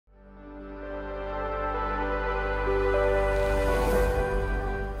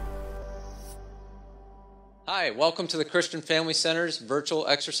Hi, welcome to the Christian Family Center's virtual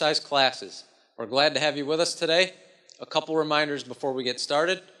exercise classes. We're glad to have you with us today. A couple reminders before we get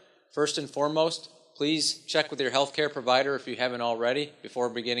started. First and foremost, please check with your healthcare provider if you haven't already before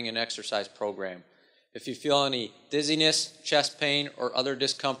beginning an exercise program. If you feel any dizziness, chest pain, or other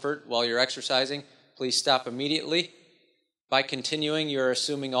discomfort while you're exercising, please stop immediately. By continuing, you're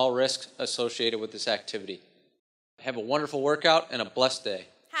assuming all risks associated with this activity. Have a wonderful workout and a blessed day.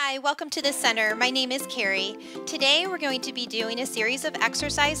 Hi, welcome to the center. My name is Kerrie. Today we're going to be doing a series of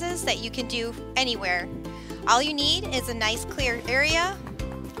exercises that you can do anywhere. All you need is a nice clear area,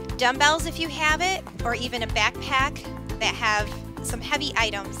 dumbbells if you have it, or even a backpack that have some heavy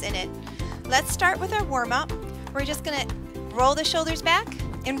items in it. Let's start with our warm-up. We're just going to roll the shoulders back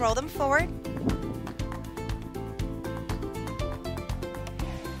and roll them forward.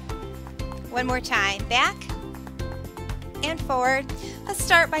 One more time, back and forward. Let's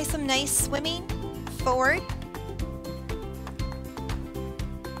start by some nice swimming, forward.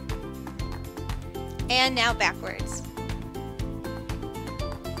 And now backwards.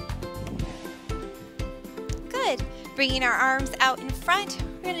 Good. Bringing our arms out in front,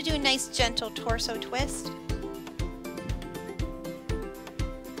 we're going to do a nice gentle torso twist.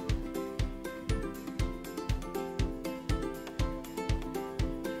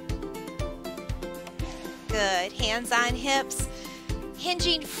 Good. Hands on hips.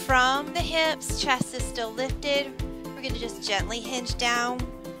 Hinging from the hips, chest is still lifted. We're going to just gently hinge down.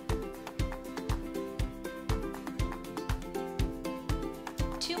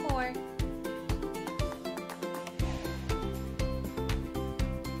 Two more.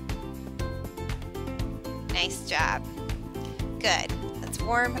 Nice job. Good. Let's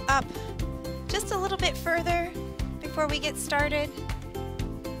warm up just a little bit further before we get started.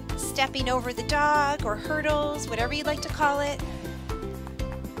 Stepping over the dog or hurdles, whatever you'd like to call it.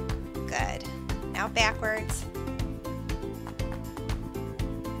 Good. Now backwards.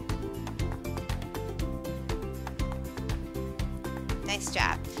 Nice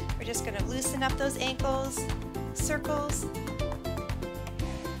job. We're just going to loosen up those ankles, circles,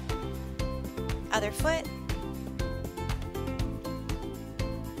 other foot.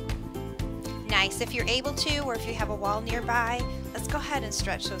 Nice. If you're able to, or if you have a wall nearby, let's go ahead and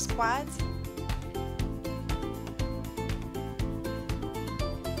stretch those quads.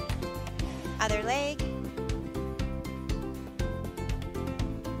 Other leg.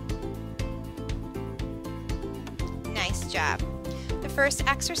 Nice job. The first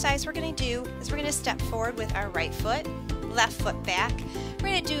exercise we're going to do is we're going to step forward with our right foot, left foot back. We're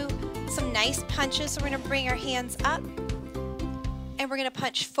going to do some nice punches. So we're going to bring our hands up and we're going to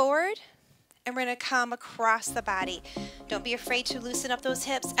punch forward and we're going to come across the body. Don't be afraid to loosen up those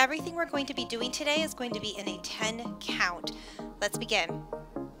hips. Everything we're going to be doing today is going to be in a 10 count. Let's begin.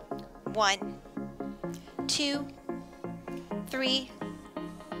 1, 2, 3,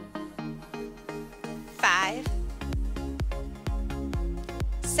 5,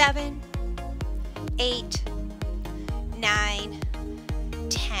 7, 8, 9,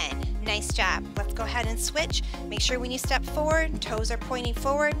 10. Nice job. Let's go ahead and switch. Make sure when you step forward, toes are pointing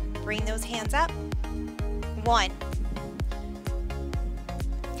forward. Bring those hands up. 1,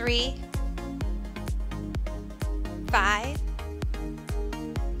 3, 5,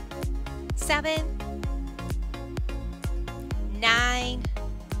 7, 9,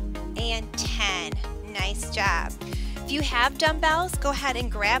 and 10. Nice job. If you have dumbbells, go ahead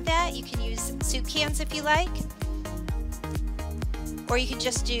and grab that. You can use soup cans if you like, or you can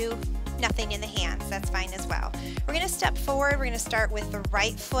just do nothing in the hands. That's fine as well. We're going to step forward. We're going to start with the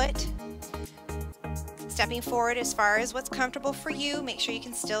right foot. Stepping forward as far as what's comfortable for you. Make sure you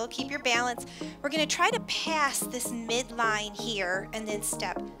can still keep your balance. We're going to try to pass this midline here and then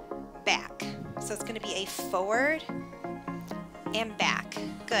step back. So it's going to be a forward and back.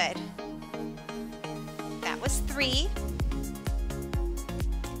 Good. That was 3.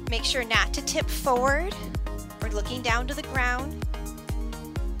 Make sure not to tip forward. We're looking down to the ground.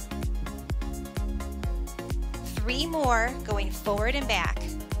 3 more, going forward and back.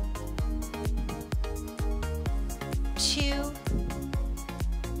 2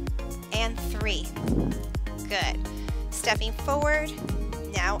 and 3. Good. Stepping forward,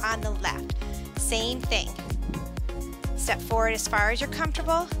 now on the left. Same thing. Step forward as far as you're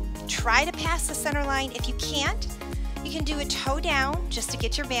comfortable. Try to pass the center line. If you can't, you can do a toe down just to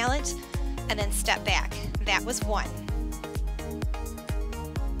get your balance and then step back. That was 1.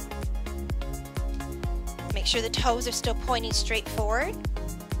 Make sure the toes are still pointing straight forward.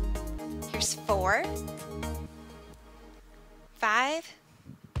 Here's 4, 5,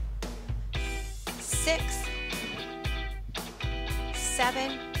 6,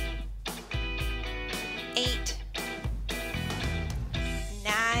 7, 8,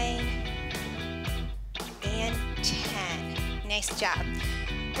 Nice job.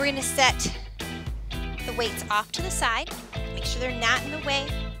 We're going to set the weights off to the side. Make sure they're not in the way.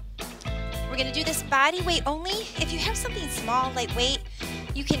 We're going to do this body weight only. If you have something small, lightweight,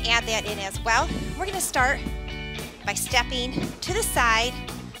 you can add that in as well. We're going to start by stepping to the side,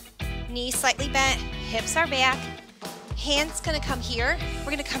 knees slightly bent, hips are back. Hands going to come here. We're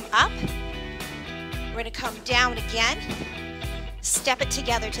going to come up. We're going to come down again. Step it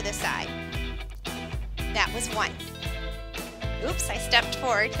together to the side. That was 1. Oops, I stepped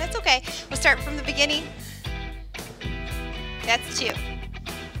forward. That's okay. We'll start from the beginning. That's 2.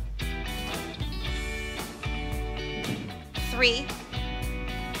 3.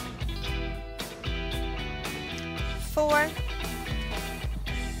 4.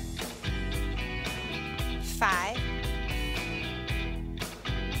 5.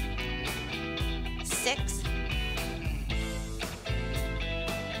 6.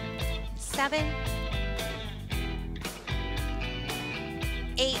 7.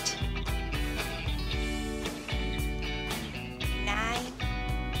 8. 9.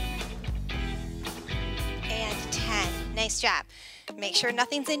 And 10. Nice job. Make sure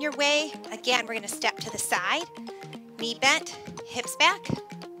nothing's in your way. Again, we're going to step to the side, knee bent, hips back.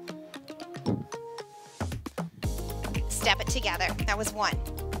 Step it together. That was 1.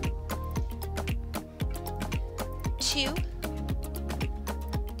 2.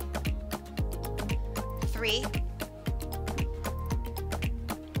 3.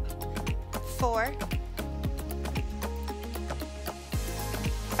 4.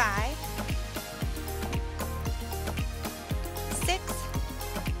 5. 6.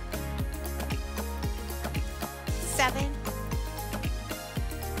 7.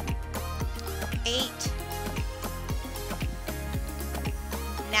 8.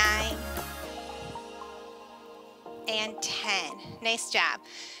 9. And 10. Nice job.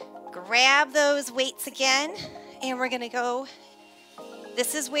 Grab those weights again, and we're going to go.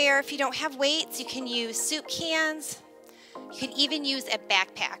 This is where, if you don't have weights, you can use soup cans. You can even use a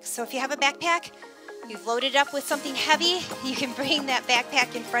backpack. So if you have a backpack, you've loaded up with something heavy, you can bring that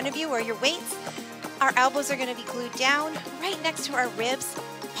backpack in front of you or your weights. Our elbows are going to be glued down right next to our ribs,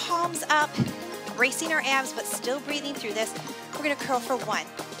 palms up, bracing our abs, but still breathing through this. We're going to curl for 1.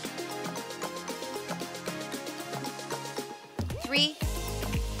 3.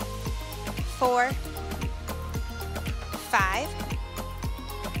 4. 5.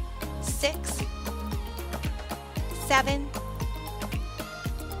 6. 7.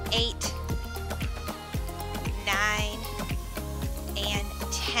 8. 9. And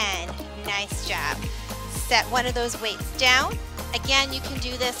 10. Nice job. Set one of those weights down. Again, you can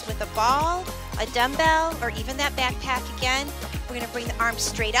do this with a ball, a dumbbell, or even that backpack again. We're going to bring the arms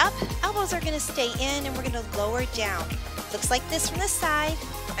straight up. Elbows are going to stay in, and we're going to lower down. Looks like this from the side.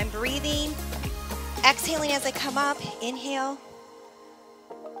 I'm breathing. Exhaling as I come up. Inhale.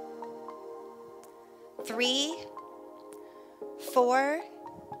 3, 4,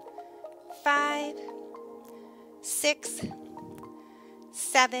 5, 6,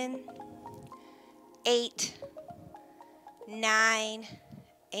 7, 8, 9,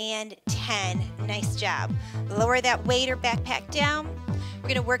 and 10. Nice job. Lower that weight or backpack down. We're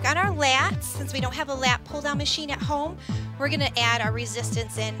going to work on our lats. Since we don't have a lat pull down machine at home, we're going to add our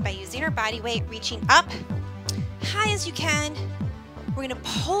resistance in by using our body weight, reaching up high as you can. We're going to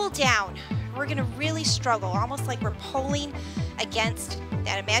pull down. We're going to really struggle, almost like we're pulling against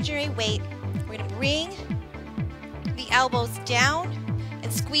that imaginary weight. We're going to bring the elbows down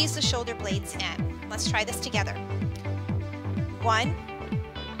and squeeze the shoulder blades in. Let's try this together. 1,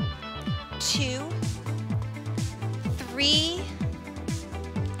 2, 3,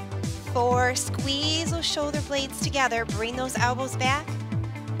 4. Squeeze those shoulder blades together. Bring those elbows back.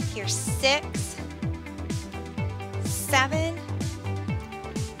 Here's 6, 7,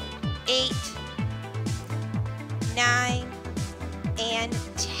 8, 9, and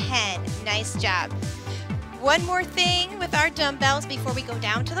 10. Nice job. One more thing with our dumbbells before we go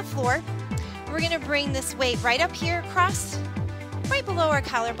down to the floor. We're going to bring this weight right up here across, right below our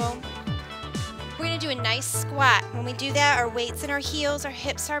collarbone. We're going to do a nice squat. When we do that, our weight's in our heels, our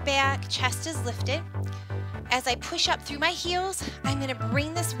hips are back, chest is lifted. As I push up through my heels, I'm going to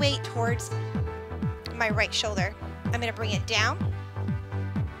bring this weight towards my right shoulder. I'm going to bring it down,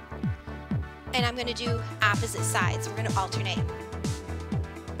 and I'm going to do opposite sides. We're going to alternate.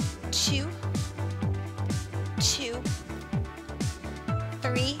 2, 2,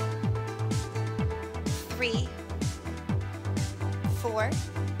 3, 3, 4,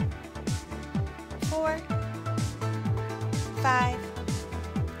 4, 5,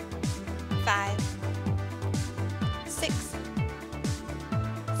 5, 6,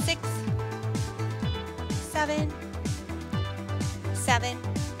 6, 7, 7,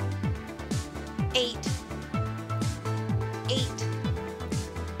 8, 8.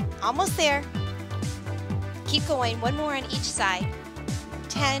 Almost there. Keep going. One more on each side.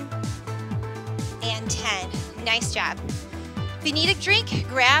 10 and 10. Nice job. If you need a drink,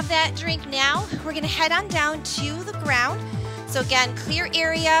 grab that drink now. We're going to head on down to the ground. So again, clear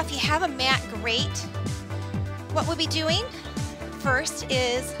area. If you have a mat, great. What we'll be doing first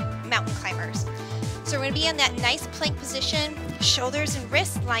is mountain climbers. So we're going to be in that nice plank position, shoulders and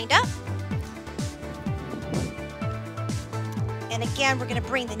wrists lined up. And again, we're going to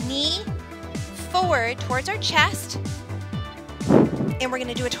bring the knee forward towards our chest. And we're going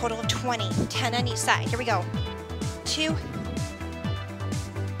to do a total of 20, 10 on each side. Here we go. 2,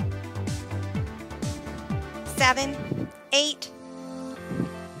 7, 8,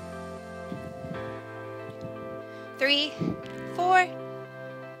 3, 4,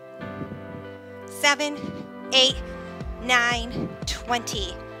 7, 8, 9,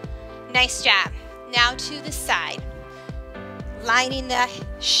 20. Nice job. Now to the side. Lining the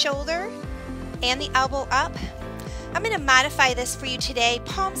shoulder and the elbow up. I'm going to modify this for you today.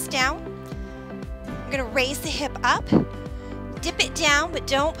 Palms down. I'm going to raise the hip up. Dip it down, but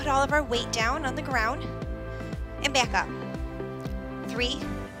don't put all of our weight down on the ground. And back up. 3,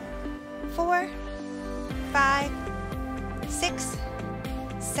 4, 5, 6,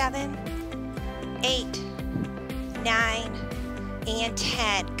 7, 8, 9, and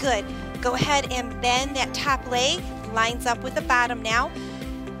 10. Good. Go ahead and bend that top leg. Lines up with the bottom now.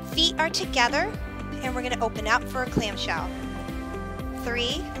 Feet are together, and we're going to open up for a clamshell.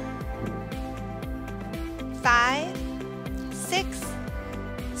 3, 5, 6,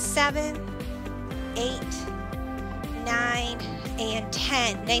 7, 8, 9, and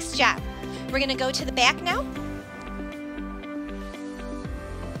 10. Nice job. We're going to go to the back now.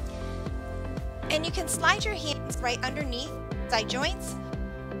 And you can slide your hands right underneath side joints.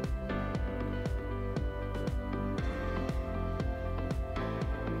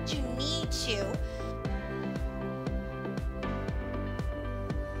 You need to.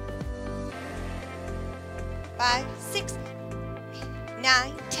 5, 6,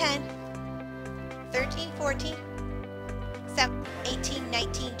 9, 10, 13, 14, 7, 18,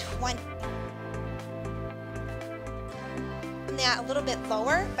 19, 20. And that a little bit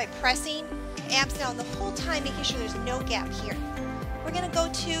lower by pressing abs down the whole time, making sure there's no gap here. We're going to go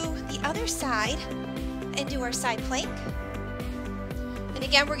to the other side and do our side plank. And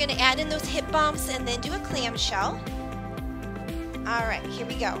again, we're going to add in those hip bumps and then do a clamshell. All right, here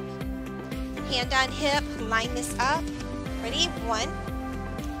we go. Hand on hip, line this up. Ready? 1,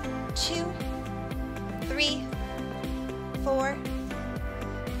 2, 3, 4,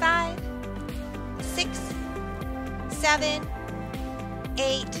 5, 6, 7,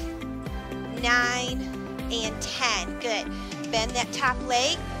 8, 9, and 10. Good. Bend that top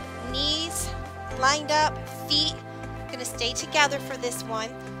leg, knees lined up, feet going to stay together for this one.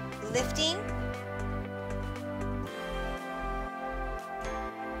 Lifting.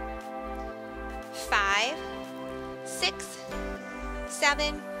 5, 6,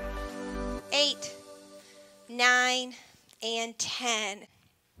 7, 8, 9, and 10.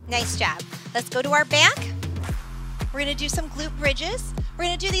 Nice job. Let's go to our back. We're going to do some glute bridges. We're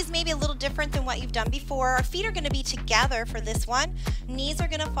going to do these maybe a little different than what you've done before. Our feet are going to be together for this one. Knees are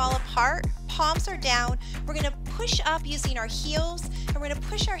going to fall apart. Palms are down. We're going to push up using our heels, and we're going to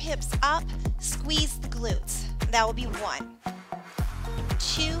push our hips up, squeeze the glutes. That will be 1,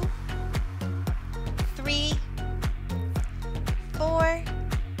 2, 3, 4,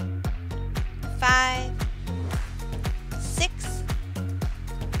 5, 6,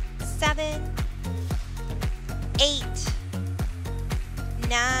 7, 8,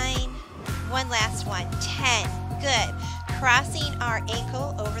 9, one last one, 10. Good. Crossing our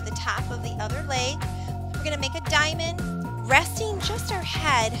ankle over the top of the other leg. We're going to make a diamond, resting just our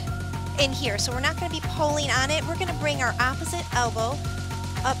head in here. So we're not going to be pulling on it. We're going to bring our opposite elbow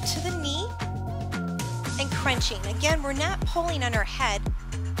up to the knee and crunching. Again, we're not pulling on our head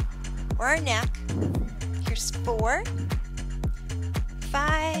or our neck. Here's 4,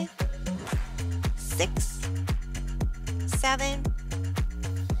 5, 6, 7,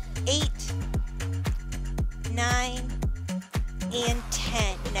 8, 9, and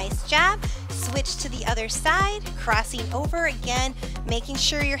 10. Nice job. Switch to the other side, crossing over again, making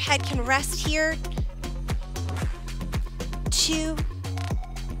sure your head can rest here. 2,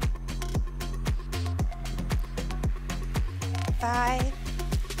 5,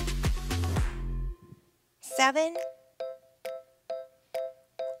 7,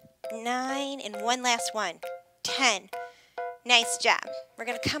 9, and one last one, 10. Nice job. We're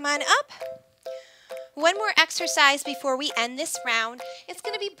going to come on up. One more exercise before we end this round. It's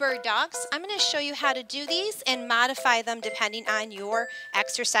going to be bird dogs. I'm going to show you how to do these and modify them depending on your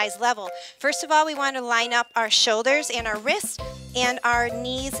exercise level. First of all, we want to line up our shoulders and our wrists and our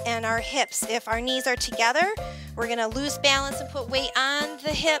knees and our hips. If our knees are together, we're going to lose balance and put weight on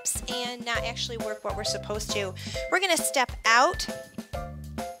the hips and not actually work what we're supposed to. We're going to step out,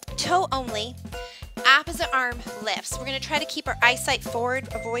 toe only, opposite arm lifts. We're going to try to keep our eyesight forward,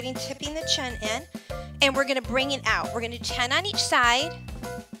 avoiding tipping the chin in, and we're going to bring it out. We're going to do 10 on each side.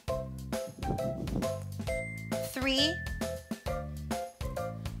 3,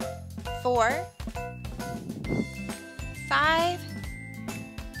 4, 5,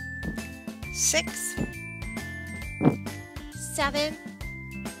 6, 7,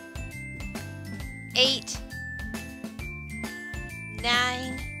 8,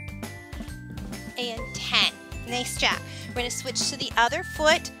 9, and 10. Nice job. We're going to switch to the other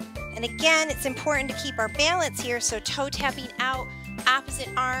foot. And again, it's important to keep our balance here, so toe tapping out, opposite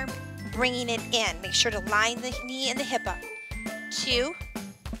arm, bringing it in. Make sure to line the knee and the hip up. 2,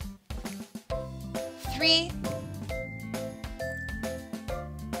 3,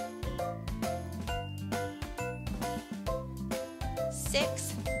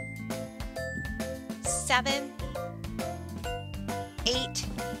 6, 7, 8,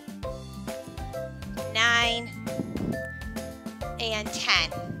 9, and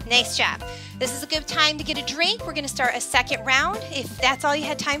 10. Nice job. This is a good time to get a drink. We're going to start a second round. If that's all you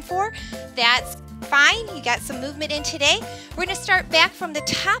had time for, that's fine. You got some movement in today. We're going to start back from the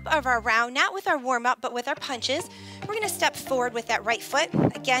top of our round, not with our warm-up, but with our punches. We're going to step forward with that right foot.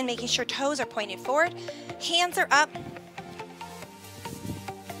 Again, making sure toes are pointed forward. Hands are up.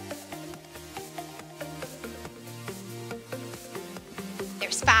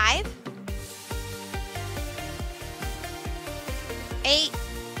 There's 5, 8,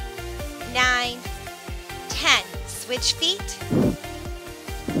 9, 10. Switch feet.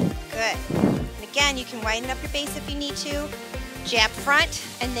 Good. And again, you can widen up your base if you need to. Jab front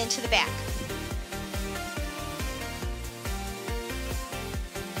and then to the back.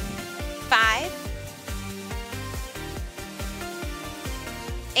 5,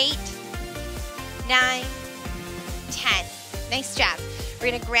 8, 9, 10. Nice job. We're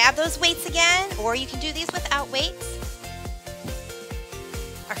going to grab those weights again, or you can do these without weights.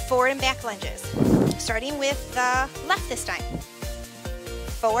 Our forward and back lunges. Starting with the left this time.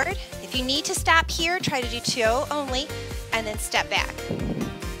 Forward. If you need to stop here, try to do toe only, and then step back.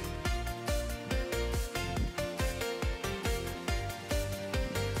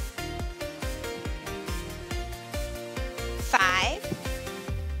 5,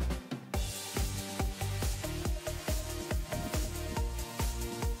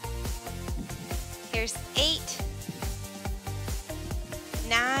 8,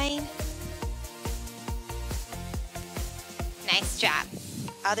 9. Nice job.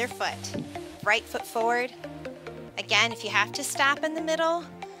 Other foot. Right foot forward. Again, if you have to stop in the middle,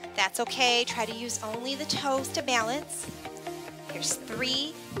 that's okay. Try to use only the toes to balance. Here's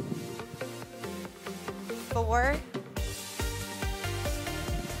 3, 4,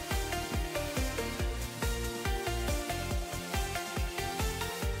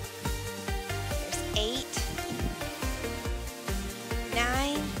 8,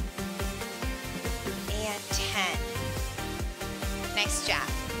 9, and 10. Nice job.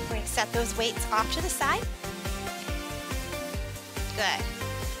 We're going to set those weights off to the side. Good.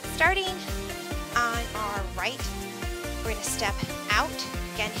 Starting on our right, we're going to step out.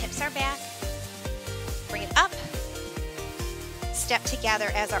 Again, hips are back. Bring it up. Step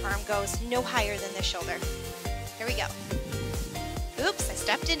together as our arm goes no higher than the shoulder. Here we go. Oops, I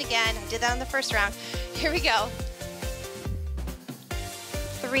stepped in again. I did that on the first round. Here we go.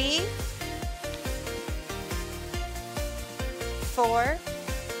 3, 4,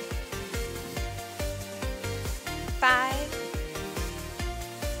 5,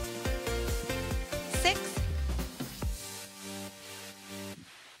 6,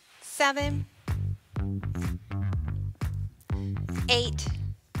 7, 8,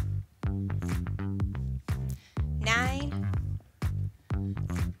 9,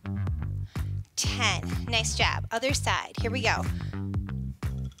 10. Nice job. Other side. Here we go.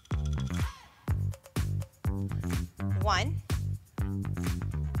 1,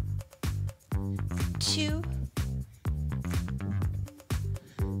 2,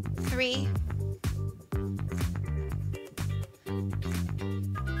 3,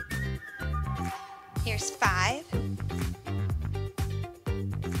 5,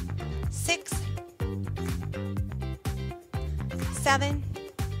 6, 7,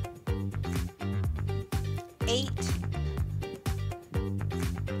 8,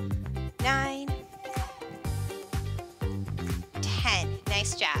 9,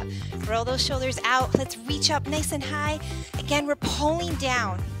 Nice job. Roll those shoulders out. Let's reach up nice and high. Again, we're pulling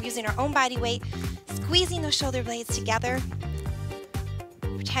down using our own body weight, squeezing those shoulder blades together,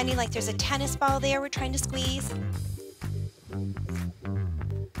 pretending like there's a tennis ball there we're trying to squeeze.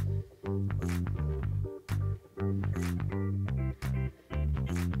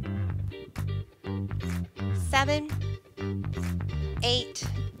 7, 8,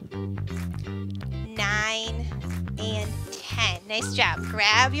 9, and 10. Nice job.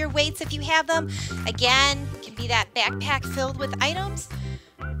 Grab your weights if you have them. Again, it can be that backpack filled with items.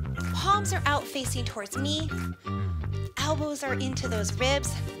 Palms are out facing towards me. Elbows are into those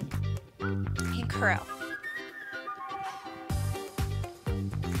ribs. And curl.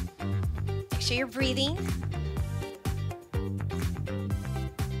 Make sure you're breathing.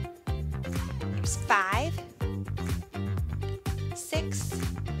 Here's 5, 6,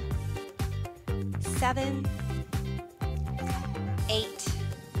 7, 8,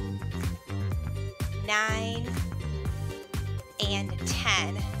 9, and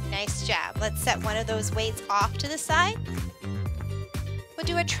 10. Nice job. Let's set one of those weights off to the side. We'll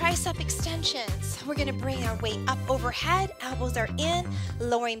do our tricep extensions. We're going to bring our weight up overhead. Elbows are in,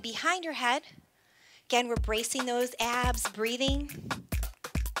 lowering behind your head. Again, we're bracing those abs, breathing.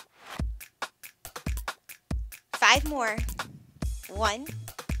 5 more. 1,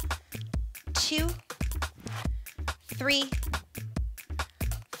 2, 3,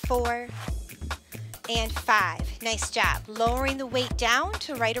 4, and 5. Nice job. Lowering the weight down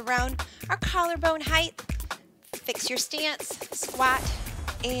to right around our collarbone height. Fix your stance, squat,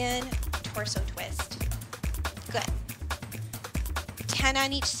 and torso twist. Good. 10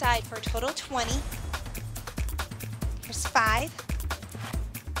 on each side for a total of 20. Here's 5,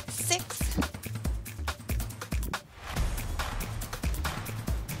 6,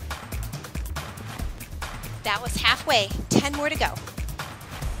 'That was halfway. 10 more to go.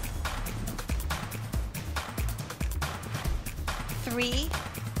 3,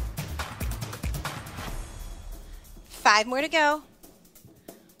 5 more to go.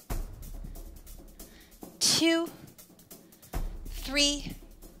 2, 3,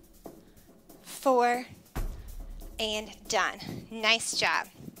 4, and done. Nice job.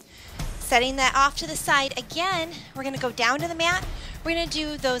 Setting that off to the side again, we're going to go down to the mat. We're going to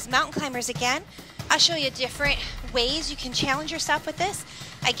do those mountain climbers again. I'll show you different ways you can challenge yourself with this.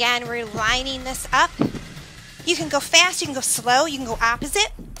 Again, we're lining this up. You can go fast, you can go slow, you can go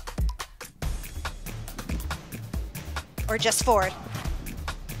opposite, or just forward.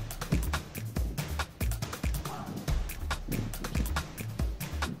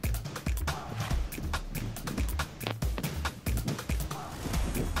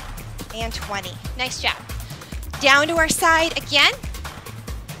 And 20. Nice job. Down to our side again.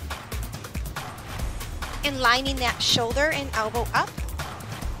 And lining that shoulder and elbow up.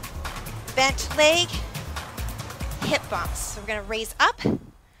 Bent leg, hip bumps. So we're going to raise up into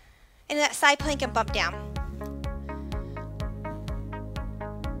that side plank and bump down.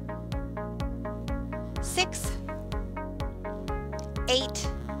 6, 8,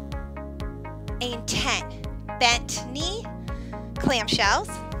 and 10. Bent knee, clamshells.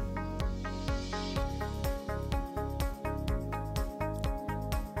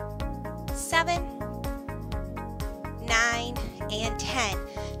 7, 9, and 10.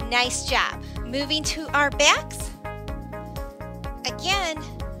 Nice job. Moving to our backs. Again,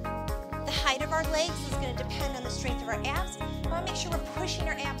 the height of our legs is going to depend on the strength of our abs. We want to make sure we're pushing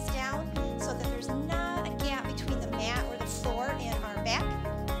our abs down so that there's not a gap between the mat or the floor and our back.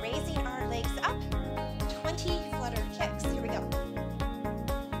 Raising our legs up. 20 flutter kicks. Here we go.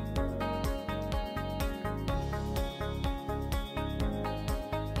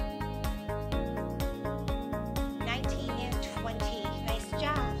 19 and 20. Nice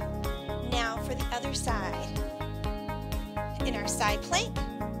job. Now for the other side. In our side plank.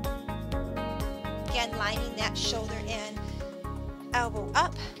 Again, lining that shoulder in, elbow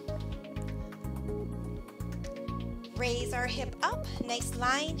up. Raise our hip up, nice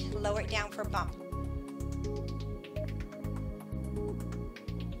line, lower it down for bump.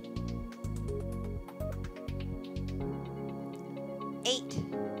 Eight,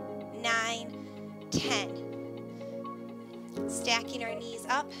 9, 10. Stacking our knees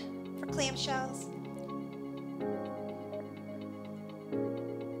up for clamshells.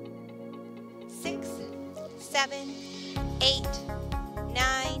 6, 7, 8,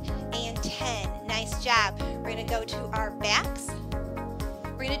 9, and 10. Nice job. We're going to go to our backs.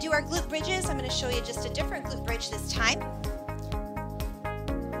 We're going to do our glute bridges. I'm going to show you just a different glute bridge this time.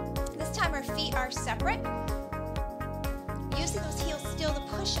 This time our feet are separate. Using those heels still to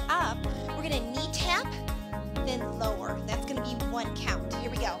push up, we're going to knee tap, even lower. That's going to be 1 count. Here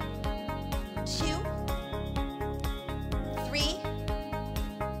we go. 2, 3,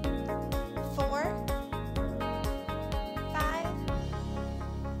 4, 5,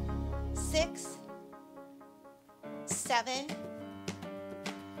 6, 7,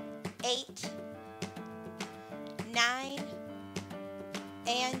 8, 9,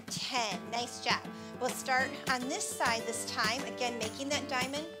 and 10. Nice job. We'll start on this side this time, again making that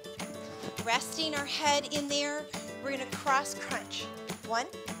diamond, resting our head in there. We're going to cross crunch. 1,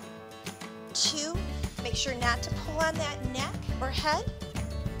 2, make sure not to pull on that neck or head.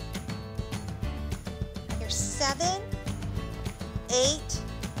 Here's 7, 8,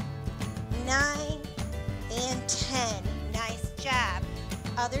 9, and 10. Nice job.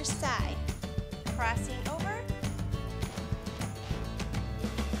 Other side. Crossing over.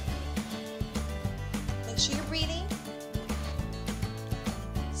 Make sure you're breathing.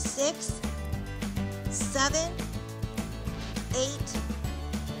 6, 7, 8,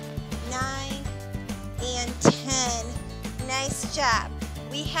 9, and 10. Nice job.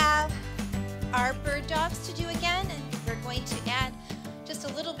 We have our bird dogs to do again, and we're going to add just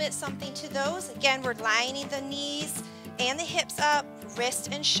a little bit something to those. Again, we're lining the knees and the hips up, wrists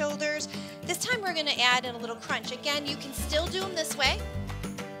and shoulders. This time we're going to add in a little crunch. Again, you can still do them this way.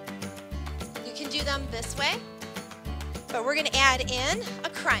 You can do them this way. But we're going to add in a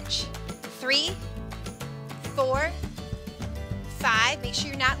crunch. 3, 4, 5. Make sure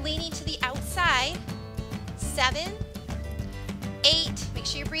you're not leaning to the outside. 7, 8. Make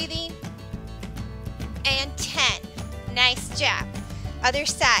sure you're breathing. And 10. Nice job. Other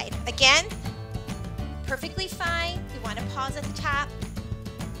side. Again, perfectly fine. We want to pause at the top.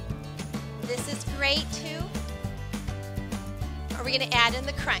 This is great too. Are we going to add in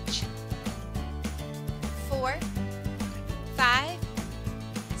the crunch? 4, 5,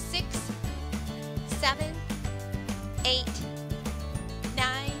 6, 7, 8,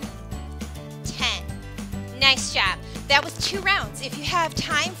 9, 10. Nice job. That was 2 rounds. If you have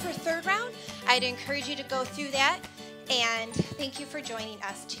time for a 3rd round, I'd encourage you to go through that. And thank you for joining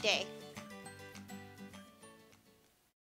us today.